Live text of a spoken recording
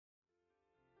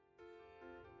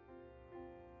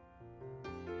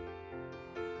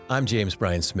I'm James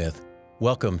Bryan Smith.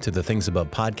 Welcome to the Things Above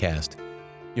podcast.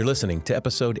 You're listening to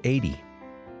episode 80.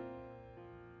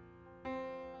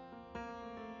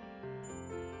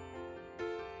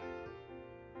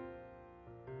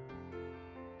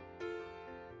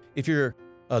 If you're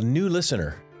a new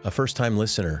listener, a first-time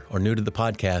listener, or new to the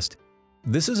podcast,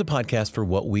 this is a podcast for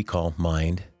what we call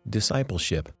mind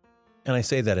discipleship. And I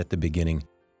say that at the beginning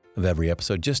of every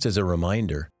episode, just as a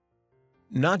reminder,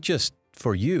 not just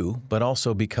for you, but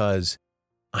also because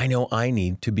I know I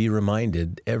need to be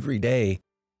reminded every day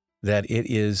that it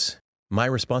is my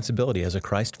responsibility as a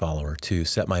Christ follower to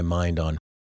set my mind on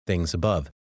things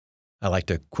above. I like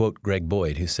to quote Greg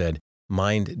Boyd, who said,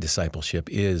 "Mind discipleship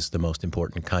is the most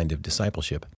important kind of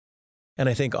discipleship." And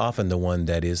I think often the one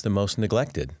that is the most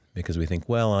neglected, because we think,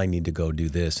 well, I need to go do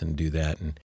this and do that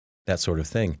and that sort of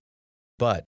thing.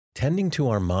 But tending to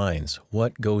our minds,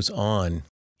 what goes on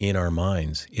in our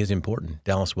minds is important.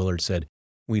 Dallas Willard said,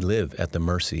 "We live at the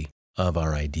mercy of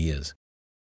our ideas."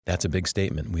 That's a big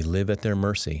statement. We live at their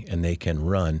mercy, and they can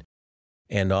run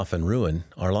and often ruin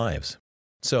our lives.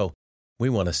 So we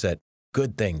want to set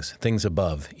good things, things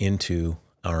above, into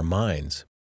our minds.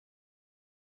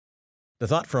 The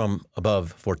thought from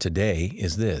above for today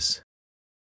is this: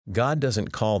 God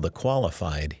doesn't call the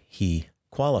qualified, He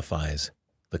qualifies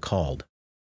the called.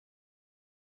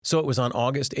 So it was on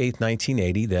August 8th,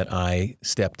 1980 that I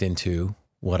stepped into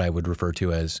what I would refer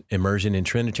to as immersion in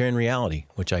Trinitarian reality,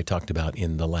 which I talked about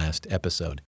in the last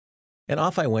episode. And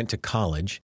off I went to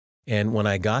college, and when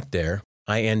I got there,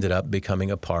 I ended up becoming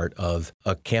a part of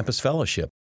a campus fellowship.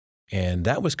 And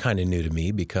that was kind of new to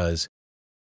me because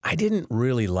I didn't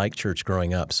really like church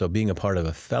growing up. So being a part of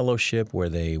a fellowship where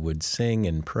they would sing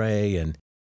and pray and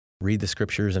read the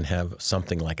scriptures and have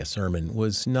something like a sermon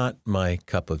was not my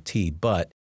cup of tea.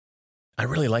 But I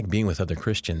really liked being with other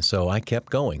Christians, so I kept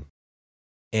going.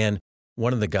 And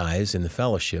one of the guys in the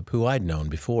fellowship who I'd known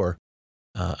before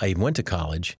I even went to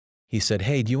college, he said,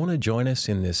 "Hey, do you want to join us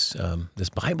in this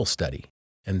Bible study?"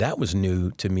 And that was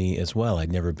new to me as well.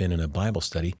 I'd never been in a Bible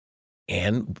study.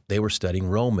 And they were studying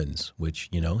Romans, which,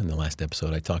 in the last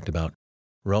episode I talked about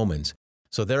Romans.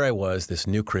 So there I was, this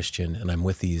new Christian, and I'm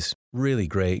with these really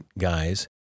great guys,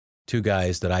 two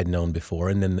guys that I'd known before,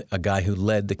 and then a guy who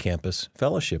led the campus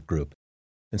fellowship group.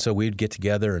 And so we'd get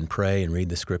together and pray and read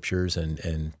the scriptures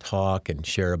and talk and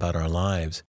share about our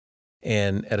lives.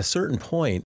 And at a certain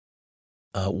point,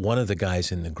 one of the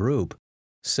guys in the group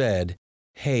said,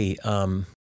 "Hey, I've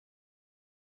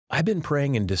been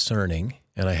praying and discerning."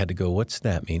 And I had to go, "What's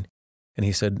that mean?" And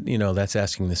he said, "That's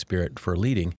asking the Spirit for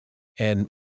leading. And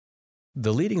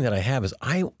the leading that I have is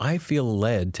I feel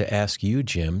led to ask you,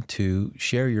 Jim, to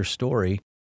share your story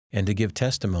and to give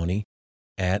testimony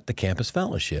at the campus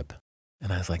fellowship."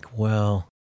 And I was like, "Well,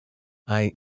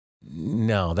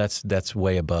 no, that's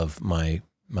way above my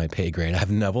pay grade. I've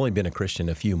only been a Christian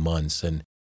a few months, and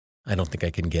I don't think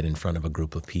I can get in front of a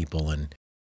group of people, and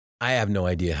I have no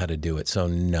idea how to do it, so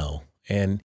no."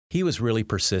 And he was really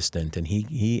persistent, and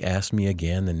he asked me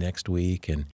again the next week,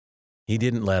 and he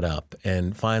didn't let up.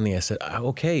 And finally I said,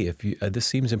 "Okay, if this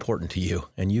seems important to you,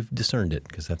 and you've discerned it,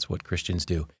 because that's what Christians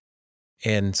do."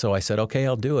 And so I said, "Okay,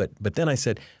 I'll do it." But then I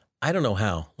said, "I don't know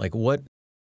how. Like, what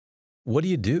do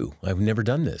you do? I've never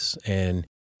done this." And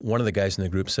one of the guys in the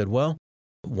group said, "Well,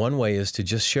 one way is to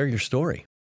just share your story.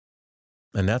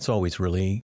 And that's always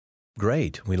really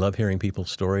great. We love hearing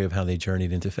people's story of how they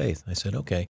journeyed into faith." I said,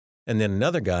 "Okay." And then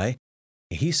another guy,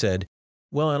 he said,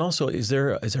 "Well, and also, is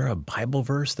there a Bible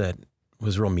verse that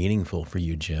was real meaningful for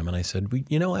you, Jim?" And I said,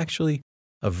 actually,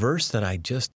 a verse that I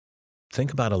just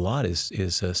think about a lot is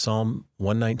Psalm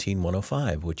 119,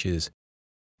 105, which is,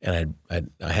 and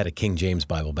I had a King James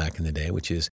Bible back in the day,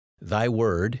 which is, "Thy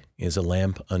word is a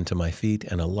lamp unto my feet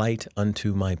and a light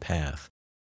unto my path."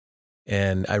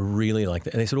 And I really like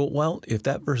that. And they said, well, if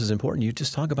that verse is important, you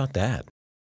just talk about that.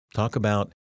 Talk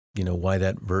about, why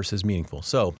that verse is meaningful.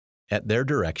 So at their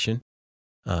direction,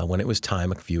 when it was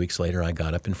time, a few weeks later, I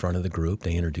got up in front of the group.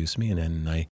 They introduced me, and then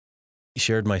I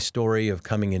shared my story of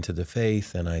coming into the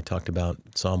faith, and I talked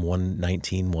about Psalm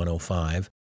 119, 105.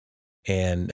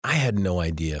 And I had no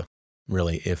idea,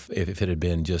 really, if it had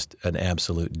been just an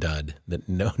absolute dud, that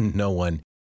no one,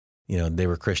 they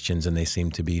were Christians and they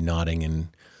seemed to be nodding and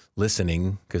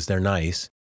listening because they're nice.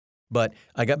 But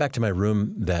I got back to my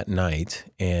room that night,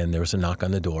 and there was a knock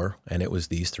on the door, and it was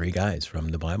these three guys from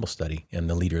the Bible study and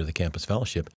the leader of the campus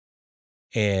fellowship.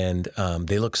 And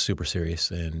they looked super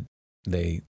serious, and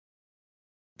they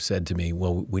said to me,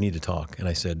 "Well, we need to talk." And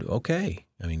I said, "Okay.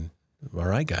 All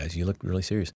right, guys, you look really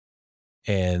serious."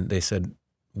 And they said,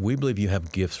 "We believe you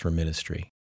have gifts for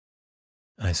ministry."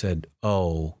 I said,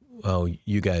 "Oh, oh,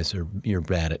 you're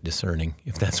bad at discerning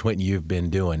if that's what you've been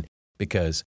doing,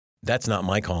 because that's not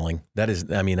my calling. That is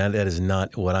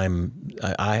not what I'm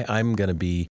going to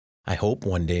be. I hope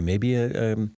one day maybe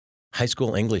a high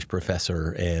school English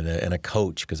professor and a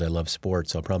coach, because I love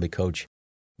sports. I'll probably coach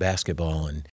basketball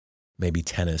and maybe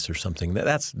tennis or something.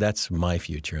 That's my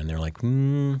future. And they're like,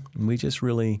 we just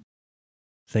really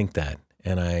think that.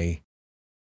 And I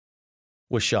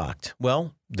was shocked.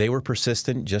 Well, they were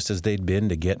persistent, just as they'd been,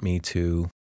 to get me to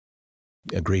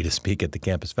agree to speak at the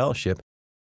campus fellowship.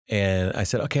 And I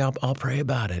said, okay, I'll pray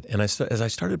about it. And as I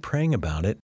started praying about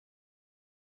it,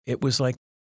 it was like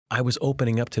I was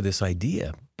opening up to this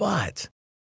idea. But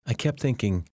I kept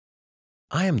thinking,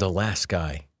 I am the last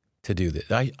guy to do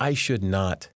this. I should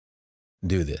not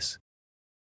do this.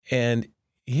 And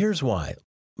here's why.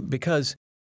 Because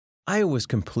I was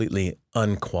completely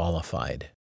unqualified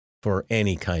for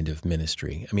any kind of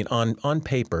ministry. I mean, on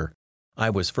paper, I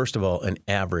was, first of all, an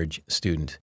average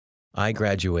student. I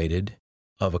graduated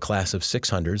of a class of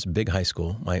 600s, big high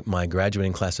school, my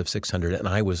graduating class of 600, and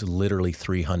I was literally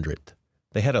 300th.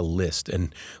 They had a list,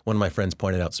 and one of my friends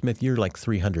pointed out, Smith, you're like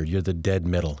 300. You're the dead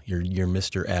middle. You're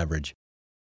Mr. Average.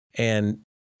 And,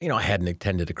 I hadn't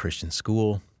attended a Christian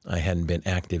school. I hadn't been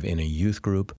active in a youth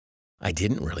group. I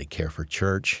didn't really care for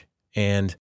church.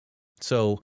 And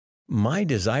so my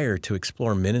desire to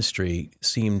explore ministry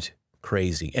seemed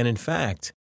crazy. And in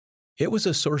fact, it was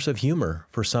a source of humor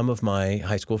for some of my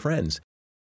high school friends,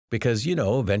 because,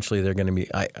 eventually they're going to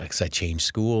be, I changed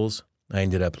schools. I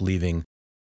ended up leaving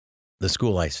the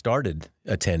school I started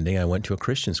attending. I went to a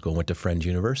Christian school, went to Friends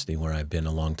University, where I've been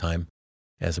a long time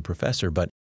as a professor. But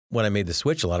when I made the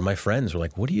switch, a lot of my friends were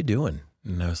like, what are you doing?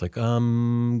 And I was like,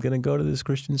 I'm going to go to this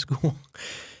Christian school.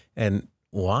 And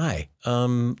why?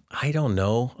 I don't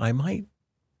know. I might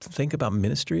think about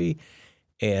ministry.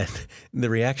 And the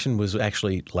reaction was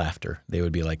actually laughter. They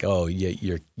would be like, oh,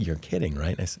 yeah, you're kidding,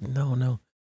 right? And I said, no.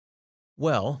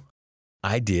 Well,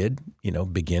 I did,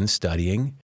 begin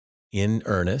studying in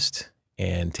earnest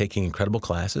and taking incredible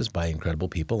classes by incredible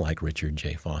people like Richard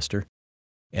J. Foster.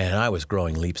 And I was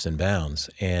growing leaps and bounds.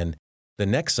 And the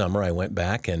next summer I went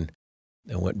back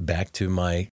to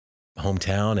my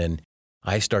hometown, and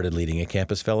I started leading a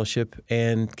campus fellowship.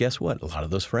 And guess what? A lot of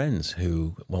those friends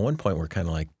who at one point were kind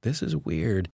of like, this is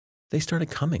weird, they started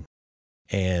coming.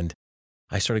 And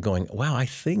I started going, wow, I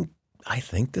think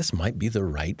this might be the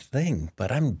right thing,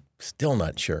 but I'm still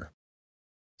not sure.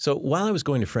 So while I was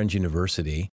going to Friends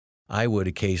University, I would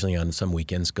occasionally on some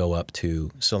weekends go up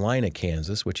to Salina,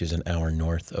 Kansas, which is an hour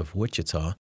north of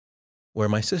Wichita, where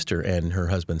my sister and her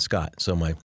husband, Scott, so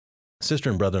my sister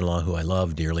and brother-in-law, who I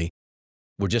love dearly,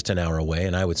 were just an hour away,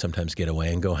 and I would sometimes get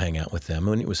away and go hang out with them,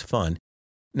 and it was fun.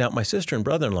 Now, my sister and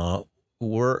brother-in-law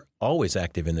were always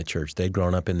active in the church. They'd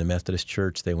grown up in the Methodist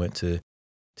church. They went to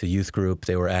youth group.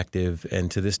 They were active, and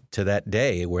to that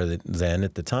day, then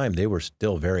at the time, they were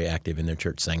still very active in their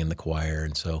church, sang in the choir,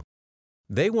 and so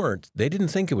they didn't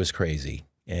think it was crazy.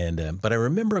 And but I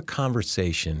remember a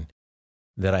conversation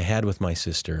that I had with my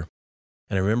sister,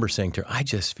 and I remember saying to her, I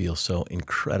just feel so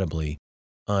incredibly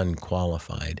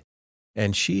unqualified.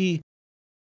 And she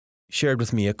shared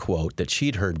with me a quote that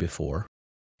she'd heard before,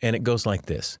 and it goes like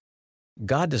this: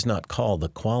 God does not call the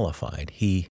qualified,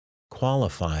 He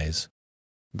qualifies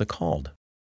the called.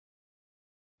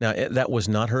 Now, that was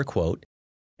not her quote.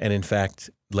 And in fact,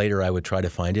 later I would try to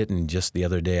find it. And just the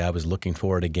other day, I was looking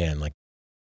for it again. Like,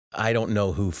 I don't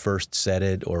know who first said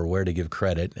it or where to give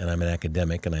credit. And I'm an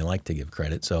academic and I like to give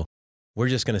credit. So we're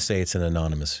just going to say it's an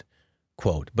anonymous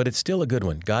quote. But it's still a good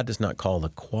one. God does not call the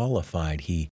qualified.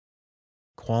 He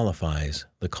qualifies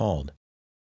the called.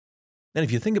 And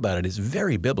if you think about it, it's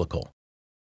very biblical.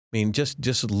 I mean,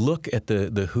 just look at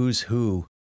the who's who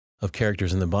of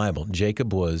characters in the Bible.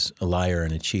 Jacob was a liar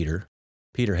and a cheater.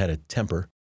 Peter had a temper.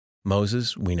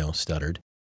 Moses, we know, stuttered.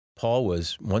 Paul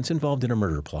was once involved in a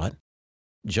murder plot.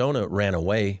 Jonah ran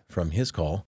away from his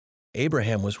call.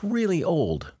 Abraham was really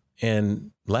old, and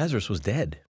Lazarus was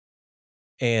dead.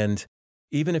 And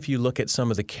even if you look at some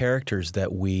of the characters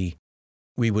that we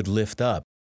would lift up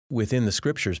within the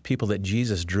scriptures, people that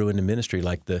Jesus drew into ministry,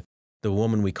 like the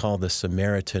woman we call the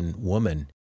Samaritan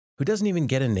woman, who doesn't even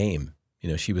get a name.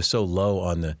 She was so low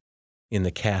in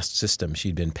the caste system.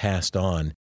 She'd been passed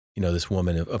on, this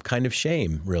woman of kind of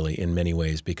shame, really, in many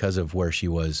ways, because of where she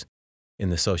was in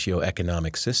the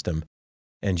socioeconomic system.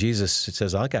 And Jesus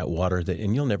says, I got water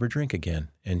and you'll never drink again.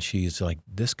 And she's like,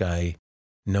 this guy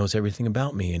knows everything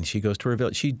about me. And she goes to her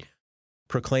village. She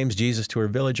proclaims Jesus to her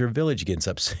village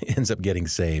ends up getting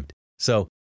saved. So,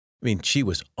 she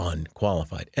was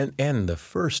unqualified. And the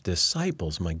first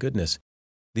disciples, my goodness,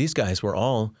 these guys were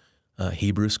all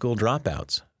Hebrew school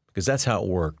dropouts, because that's how it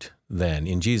worked then.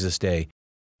 In Jesus' day,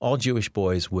 all Jewish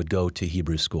boys would go to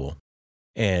Hebrew school.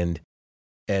 And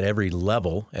at every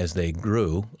level, as they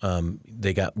grew,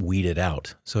 they got weeded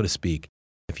out, so to speak.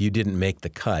 If you didn't make the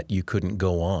cut, you couldn't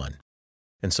go on.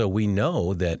 And so we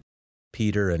know that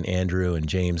Peter and Andrew and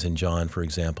James and John, for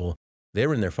example, they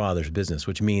were in their father's business,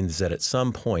 which means that at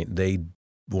some point they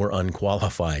were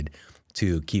unqualified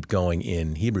to keep going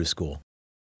in Hebrew school.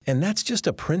 And that's just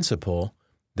a principle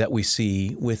that we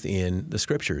see within the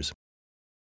Scriptures.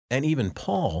 And even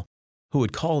Paul, who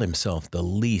would call himself the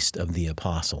least of the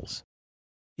apostles,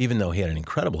 even though he had an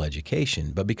incredible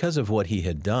education, but because of what he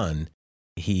had done,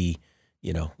 he,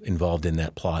 involved in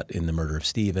that plot in the murder of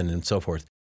Stephen and so forth,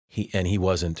 he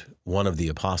wasn't one of the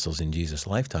apostles in Jesus'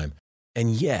 lifetime.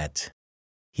 And yet,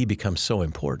 he becomes so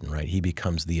important, right? He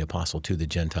becomes the apostle to the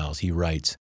Gentiles. He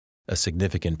writes a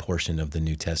significant portion of the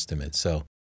New Testament.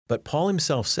 But Paul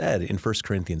himself said in 1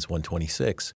 Corinthians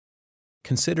 1:26,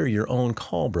 "Consider your own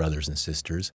call, brothers and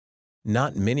sisters.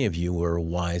 Not many of you were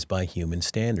wise by human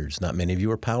standards. Not many of you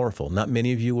were powerful. Not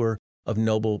many of you were of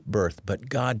noble birth. But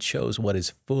God chose what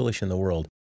is foolish in the world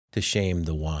to shame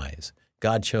the wise.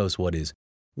 God chose what is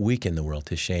weak in the world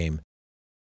to shame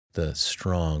the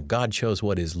strong. God chose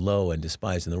what is low and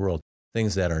despised in the world,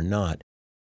 things that are not,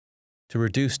 to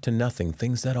reduce to nothing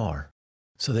things that are,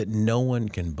 so that no one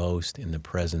can boast in the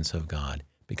presence of God,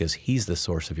 because He's the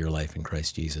source of your life in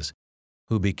Christ Jesus,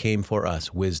 who became for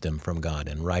us wisdom from God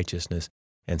and righteousness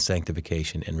and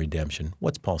sanctification and redemption."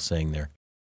 What's Paul saying there?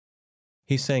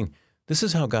 He's saying, this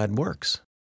is how God works.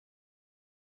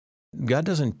 God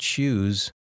doesn't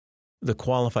choose the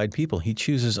qualified people. He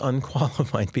chooses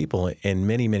unqualified people in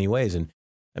many, many ways. And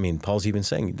Paul's even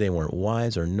saying they weren't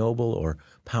wise or noble or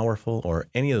powerful or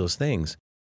any of those things.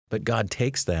 But God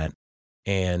takes that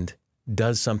and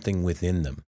does something within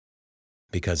them.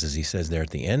 Because as he says there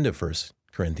at the end of 1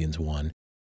 Corinthians 1,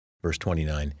 verse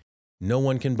 29, no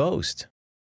one can boast.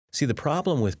 See, the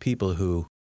problem with people who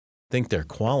think they're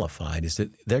qualified is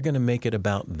that they're going to make it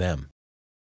about them.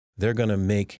 They're going to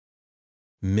make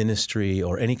ministry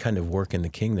or any kind of work in the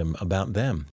kingdom about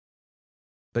them.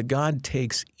 But God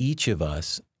takes each of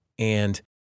us and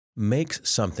makes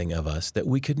something of us that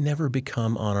we could never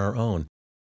become on our own,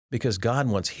 because God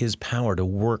wants His power to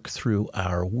work through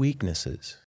our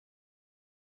weaknesses.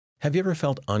 Have you ever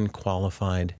felt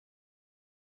unqualified?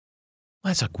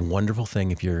 Well, that's a wonderful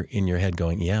thing if you're in your head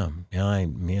going, yeah.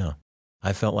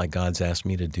 I felt like God's asked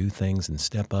me to do things and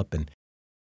step up and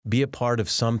be a part of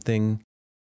something.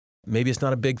 Maybe it's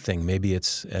not a big thing. Maybe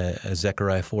it's, as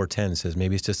Zechariah 4:10 says,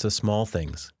 maybe it's just the small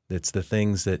things. It's the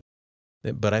things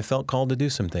but I felt called to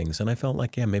do some things, and I felt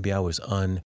like, maybe I was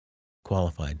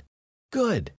unqualified.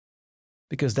 Good,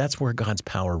 because that's where God's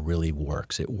power really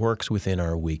works. It works within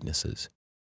our weaknesses.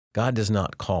 God does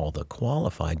not call the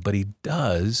qualified, but He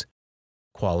does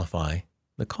qualify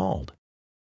the called.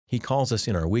 He calls us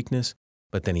in our weakness,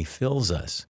 but then He fills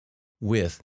us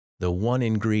with the one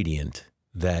ingredient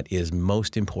that is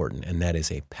most important, and that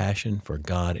is a passion for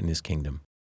God and His kingdom.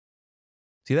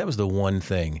 See, that was the one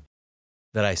thing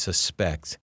that I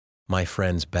suspect my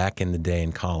friends back in the day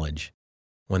in college,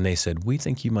 when they said, we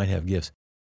think you might have gifts,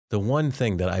 the one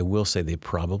thing that I will say they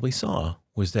probably saw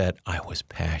was that I was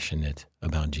passionate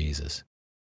about Jesus.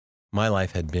 My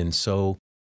life had been so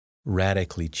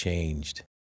radically changed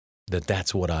that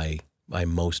that's what I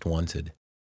most wanted.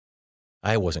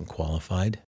 I wasn't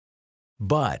qualified,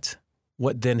 but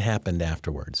what then happened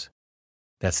afterwards?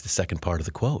 That's the second part of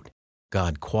the quote.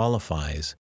 God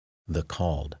qualifies the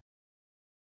called.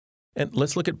 And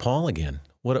let's look at Paul again.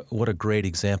 What a great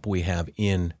example we have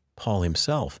in Paul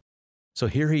himself. So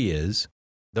here he is,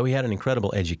 though he had an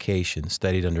incredible education,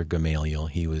 studied under Gamaliel.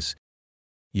 He was,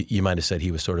 you might have said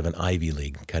he was sort of an Ivy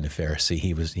League kind of Pharisee.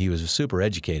 He was super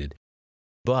educated,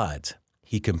 but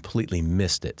he completely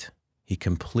missed it. He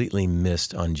completely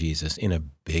missed on Jesus in a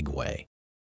big way.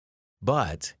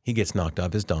 But he gets knocked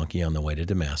off his donkey on the way to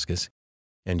Damascus,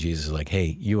 and Jesus is like,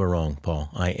 hey, you are wrong, Paul.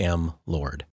 I am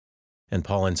Lord. And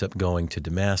Paul ends up going to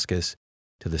Damascus,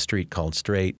 to the street called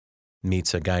Straight,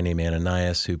 meets a guy named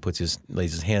Ananias who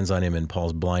lays his hands on him, and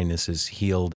Paul's blindness is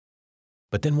healed.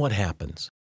 But then what happens?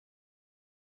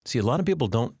 See, a lot of people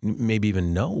don't maybe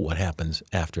even know what happens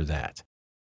after that.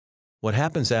 What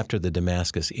happens after the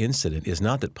Damascus incident is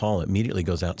not that Paul immediately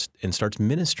goes out and starts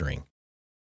ministering.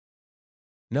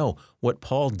 No, what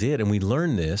Paul did, and we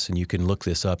learn this, and you can look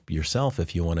this up yourself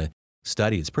if you want to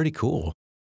study, it's pretty cool.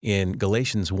 In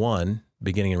Galatians 1,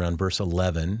 beginning around verse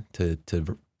 11 to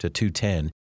 2:10,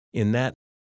 in that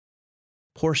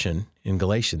portion in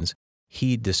Galatians,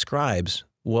 he describes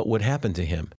what would happen to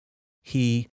him.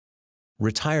 He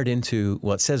retired into,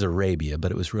 well, it says Arabia,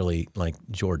 but it was really like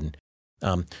Jordan.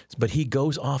 But he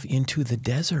goes off into the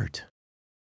desert.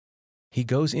 He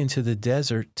goes into the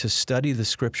desert to study the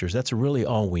scriptures. That's really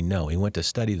all we know. He went to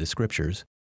study the scriptures.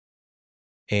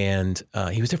 And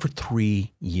he was there for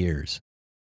 3 years.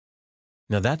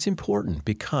 Now, that's important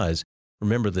because,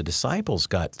 remember, the disciples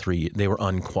got they were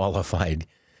unqualified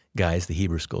guys, the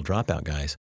Hebrew school dropout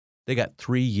guys. They got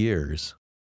 3 years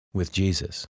with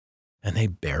Jesus, and they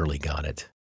barely got it.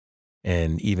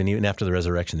 And even after the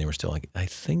resurrection, they were still like, I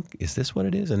think, is this what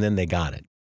it is? And then they got it.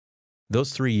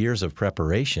 Those 3 years of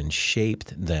preparation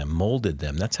shaped them, molded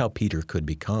them. That's how Peter could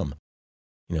become,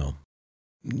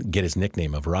 get his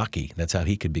nickname of Rocky. That's how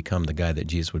he could become the guy that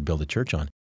Jesus would build a church on.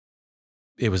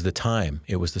 It was the time.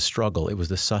 It was the struggle. It was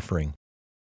the suffering.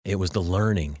 It was the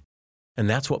learning. And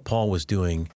that's what Paul was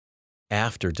doing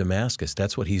after Damascus.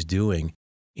 That's what he's doing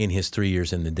in his 3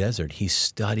 years in the desert. He's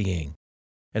studying.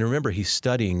 And remember, he's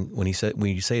studying, when you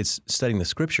say it's studying the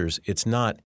scriptures, it's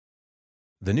not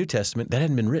the New Testament. That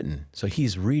hadn't been written. So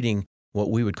he's reading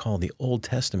what we would call the Old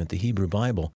Testament, the Hebrew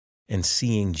Bible, and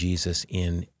seeing Jesus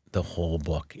in the whole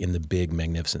book, in the big,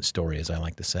 magnificent story, as I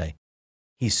like to say.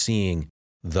 He's seeing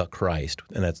the Christ,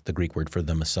 and that's the Greek word for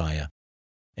the Messiah.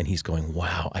 And he's going,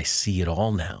 wow, I see it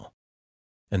all now.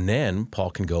 And then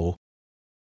Paul can go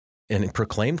and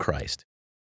proclaim Christ.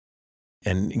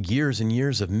 And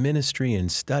years of ministry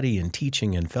and study and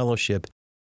teaching and fellowship.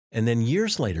 And then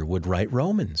years later would write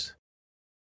Romans,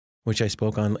 which I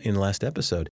spoke on in the last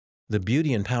episode. The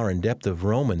beauty and power and depth of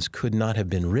Romans could not have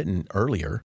been written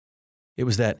earlier. It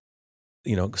was that,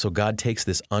 so God takes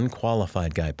this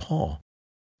unqualified guy, Paul,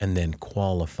 and then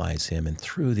qualifies him. And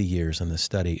through the years and the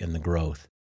study and the growth,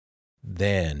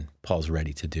 then Paul's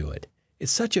ready to do it.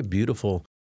 It's such a beautiful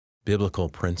biblical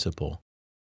principle.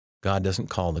 God doesn't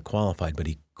call the qualified, but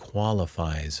he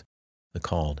qualifies the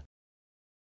called.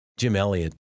 Jim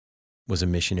Elliot was a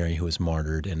missionary who was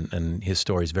martyred, and his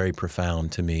story is very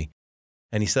profound to me.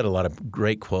 And he said a lot of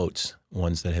great quotes,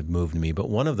 ones that have moved me. But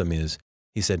one of them is,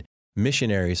 he said,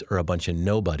 missionaries are a bunch of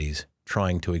nobodies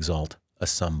trying to exalt a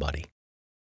somebody.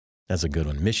 That's a good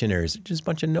one. Missionaries are just a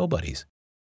bunch of nobodies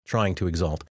trying to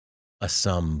exalt a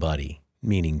somebody,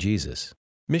 meaning Jesus.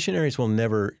 Missionaries will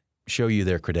never show you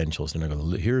their credentials. They're not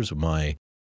going to, here's my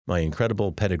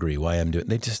incredible pedigree, why I'm doing,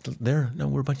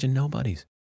 we're a bunch of nobodies.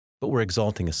 But we're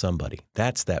exalting a somebody.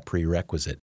 That's that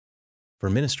prerequisite for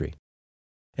ministry.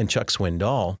 And Chuck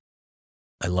Swindoll,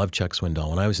 I love Chuck Swindoll.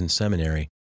 When I was in seminary,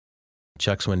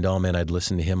 Chuck Swindoll, man, I'd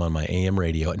listen to him on my AM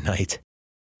radio at night.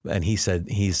 And he said,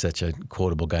 he's such a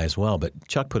quotable guy as well. But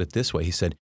Chuck put it this way. He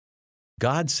said,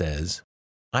 God says,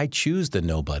 I choose the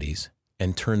nobodies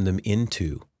and turn them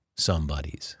into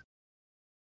somebodies.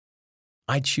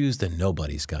 I choose the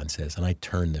nobodies, God says, and I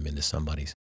turn them into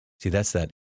somebodies. See, that's that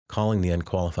calling the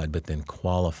unqualified, but then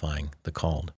qualifying the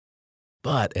called.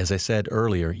 But as I said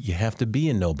earlier, you have to be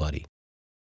a nobody,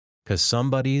 because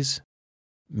somebody's,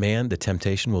 man, the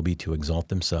temptation will be to exalt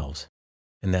themselves.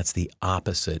 And that's the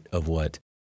opposite of what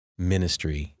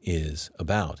ministry is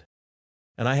about.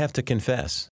 And I have to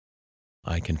confess,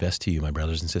 I confess to you, my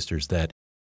brothers and sisters, that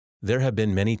there have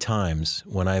been many times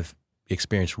when I've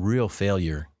experienced real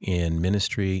failure in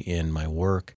ministry, in my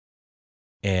work,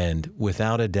 and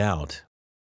without a doubt,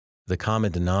 the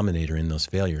common denominator in those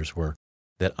failures were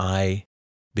that I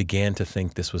began to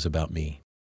think this was about me.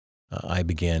 I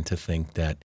began to think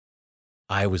that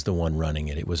I was the one running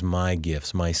it. It was my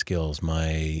gifts, my skills,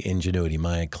 my ingenuity,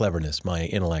 my cleverness, my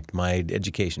intellect, my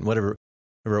education, whatever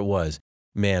it was.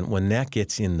 Man, when that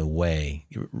gets in the way,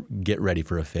 get ready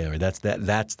for a failure. That's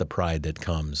the pride that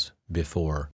comes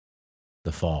before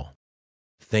the fall.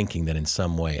 Thinking that in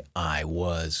some way I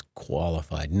was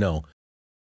qualified. No,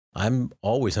 I'm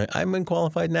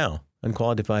unqualified now,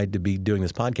 unqualified to be doing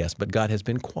this podcast, but God has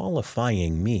been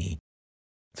qualifying me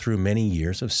through many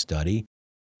years of study,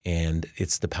 and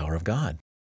it's the power of God.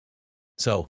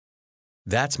 So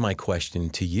that's my question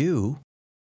to you,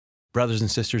 brothers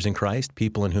and sisters in Christ,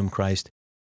 people in whom Christ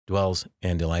dwells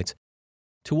and delights.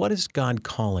 To what is God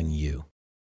calling you?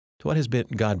 To what has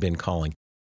God been calling?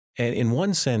 And in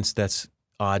one sense, that's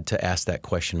odd to ask that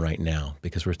question right now,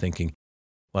 because we're thinking,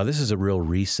 wow, this is a real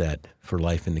reset for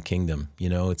life in the kingdom.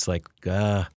 It's like,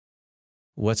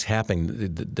 what's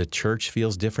happening? The church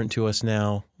feels different to us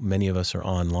now. Many of us are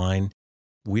online.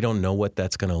 We don't know what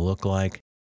that's going to look like.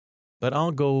 But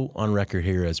I'll go on record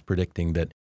here as predicting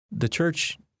that the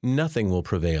church, nothing will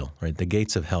prevail, right? The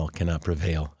gates of hell cannot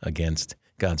prevail against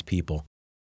God's people.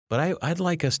 But I'd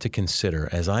like us to consider,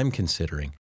 as I'm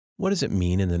considering, what does it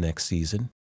mean in the next season?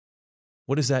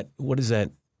 What does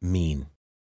that mean?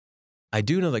 I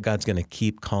do know that God's going to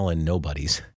keep calling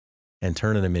nobodies. and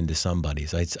turning them into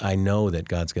somebodies. I know that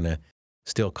God's going to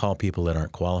still call people that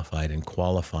aren't qualified and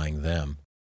qualifying them,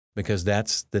 because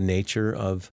that's the nature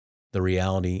of the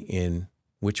reality in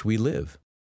which we live.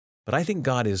 But I think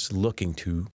God is looking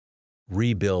to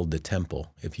rebuild the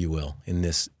temple, if you will, in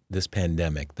this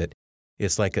pandemic, that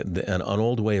it's like an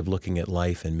old way of looking at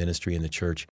life and ministry in the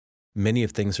church. Many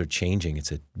of things are changing.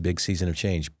 It's a big season of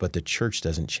change, but the church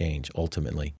doesn't change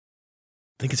ultimately.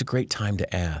 I think it's a great time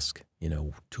to ask,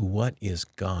 to what is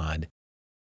God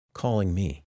calling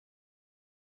me?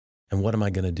 And what am I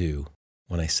going to do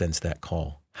when I sense that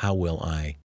call? How will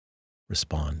I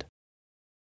respond?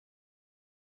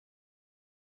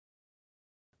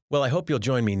 Well, I hope you'll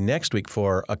join me next week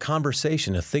for a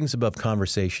conversation, a Things Above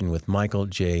conversation with Michael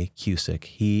J. Cusick.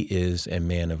 He is a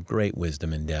man of great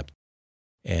wisdom and depth,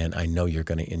 and I know you're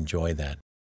going to enjoy that.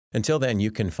 Until then,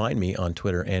 you can find me on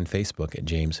Twitter and Facebook at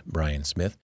James Bryan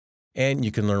Smith, and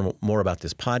you can learn more about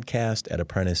this podcast at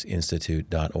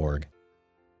apprenticeinstitute.org.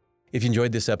 If you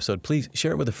enjoyed this episode, please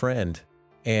share it with a friend,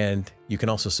 and you can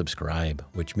also subscribe,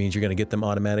 which means you're going to get them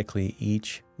automatically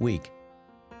each week.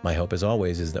 My hope, as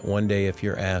always, is that one day if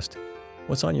you're asked,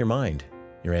 what's on your mind?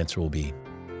 Your answer will be,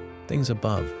 things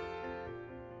above.